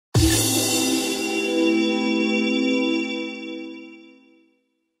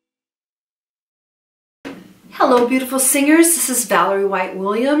Hello beautiful singers, this is Valerie White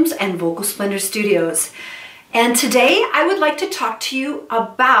Williams and Vocal Splendor Studios. And today I would like to talk to you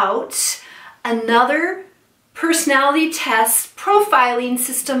about another personality test profiling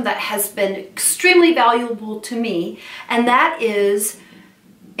system that has been extremely valuable to me, and that is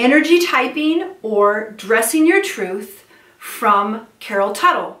energy typing or dressing your truth from Carol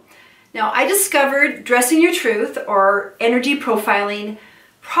Tuttle. Now, I discovered dressing your truth or energy profiling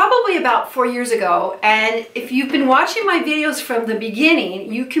probably about 4 years ago, and if you've been watching my videos from the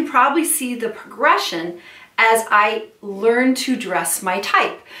beginning, you can probably see the progression as I learned to dress my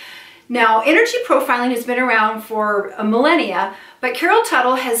type. Now, energy profiling has been around for a millennia, but Carol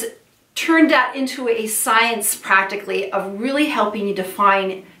Tuttle has turned that into a science practically of really helping you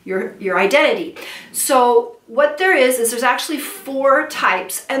define your identity. So what there is there's actually 4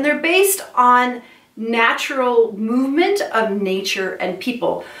 types, and they're based on natural movement of nature and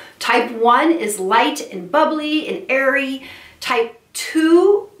people. Type 1 is light and bubbly and airy. Type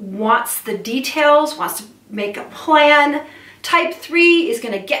 2 wants the details, wants to make a plan. Type 3 is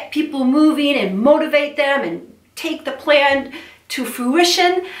going to get people moving and motivate them and take the plan to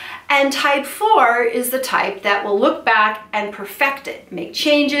fruition. And type 4 is the type that will look back and perfect it, make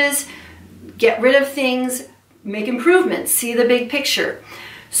changes, get rid of things, make improvements, see the big picture.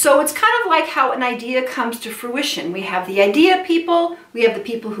 So it's kind of like how an idea comes to fruition. We have the idea people, we have the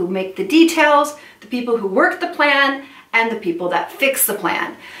people who make the details, the people who work the plan, and the people that fix the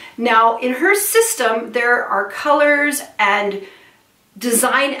plan. Now, in her system, there are colors and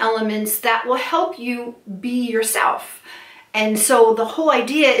design elements that will help you be yourself. And so the whole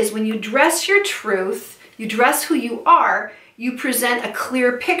idea is when you dress your truth, you dress who you are, you present a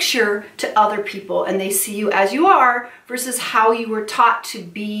clear picture to other people and they see you as you are versus how you were taught to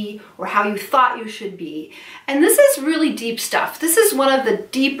be or how you thought you should be. And this is really deep stuff. This is one of the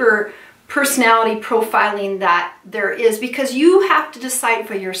deeper personality profiling that there is, because you have to decide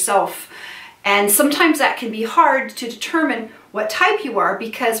for yourself. And sometimes that can be hard to determine what type you are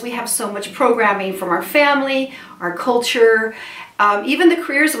because we have so much programming from our family, our culture, even the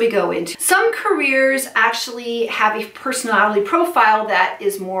careers that we go into. Some careers actually have a personality profile that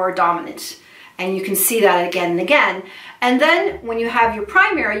is more dominant, and you can see that again and again. And then when you have your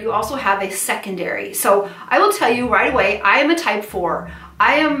primary, you also have a secondary. So I will tell you right away, I am a type 4.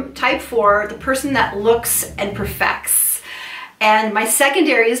 I am type 4, the person that looks and perfects. And my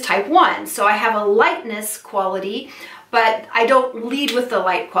secondary is type 1. So I have a lightness quality, but I don't lead with the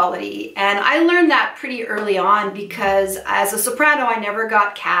light quality. And I learned that pretty early on because as a soprano, I never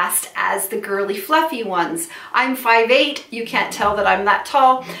got cast as the girly fluffy ones. I'm 5'8", you can't tell that I'm that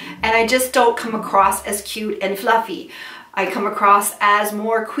tall, and I just don't come across as cute and fluffy. I come across as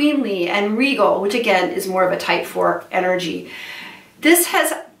more queenly and regal, which again is more of a type 4 energy. This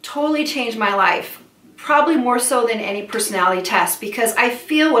has totally changed my life, probably more so than any personality test, because I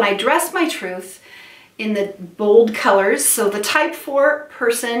feel when I dress my truth in the bold colors, so the type 4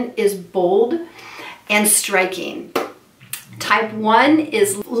 person is bold and striking. Type 1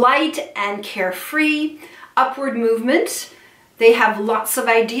 is light and carefree, upward movement. They have lots of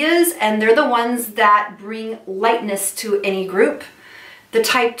ideas and they're the ones that bring lightness to any group. The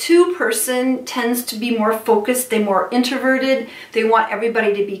type 2 person tends to be more focused, they're more introverted, they want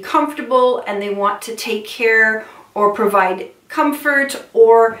everybody to be comfortable and they want to take care or provide comfort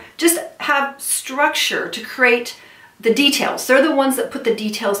or just have structure to create the details. They're the ones that put the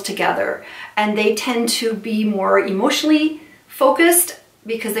details together, and they tend to be more emotionally focused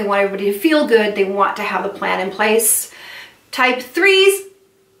because they want everybody to feel good, they want to have a plan in place. Type 3s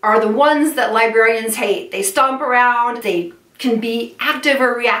are the ones that librarians hate. They stomp around, they can be active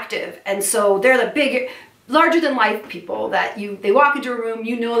or reactive, and so they're the big, larger than life people that they walk into a room,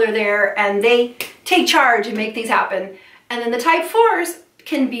 you know they're there, and they take charge and make things happen. And then the type 4s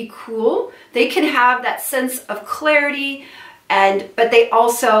can be cool. They can have that sense of clarity, but they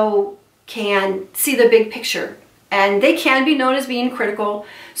also can see the big picture. And they can be known as being critical.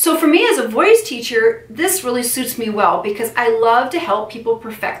 So for me as a voice teacher, this really suits me well because I love to help people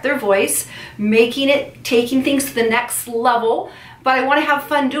perfect their voice, taking things to the next level, but I want to have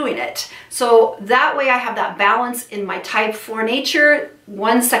fun doing it. So that way I have that balance in my type 4 nature,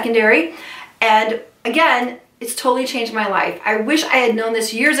 1 secondary, and again, it's totally changed my life. I wish I had known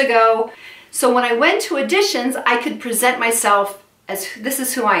this years ago. So when I went to auditions, I could present myself as this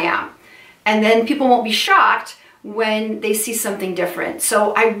is who I am. And then people won't be shocked when they see something different.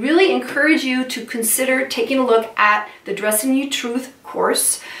 So I really encourage you to consider taking a look at the Dressing You Truth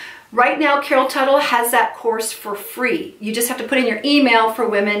course. Right now, Carol Tuttle has that course for free. You just have to put in your email for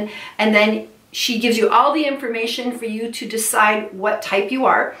women, and then she gives you all the information for you to decide what type you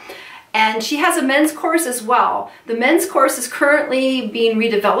are. And she has a men's course as well. The men's course is currently being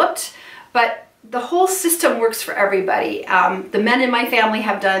redeveloped, but the whole system works for everybody. The men in my family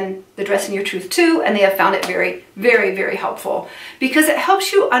have done the Dressing Your Truth too, and they have found it very, very, very helpful because it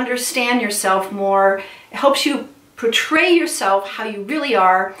helps you understand yourself more. It helps you portray yourself how you really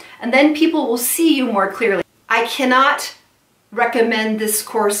are, and then people will see you more clearly. I cannot recommend this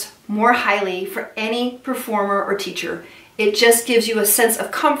course more highly for any performer or teacher. It just gives you a sense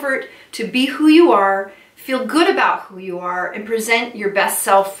of comfort to be who you are, feel good about who you are, and present your best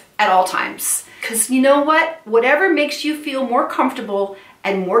self at all times. Because you know what? Whatever makes you feel more comfortable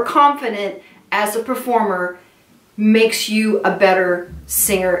and more confident as a performer makes you a better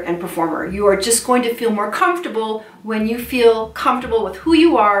singer and performer. You are just going to feel more comfortable when you feel comfortable with who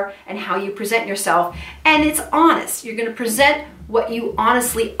you are and how you present yourself. And it's honest. You're going to present what you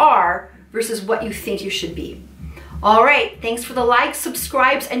honestly are versus what you think you should be. All right, thanks for the likes,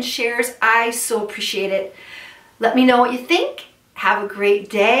 subscribes, and shares. I so appreciate it. Let me know what you think. Have a great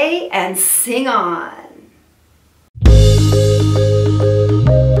day and sing on.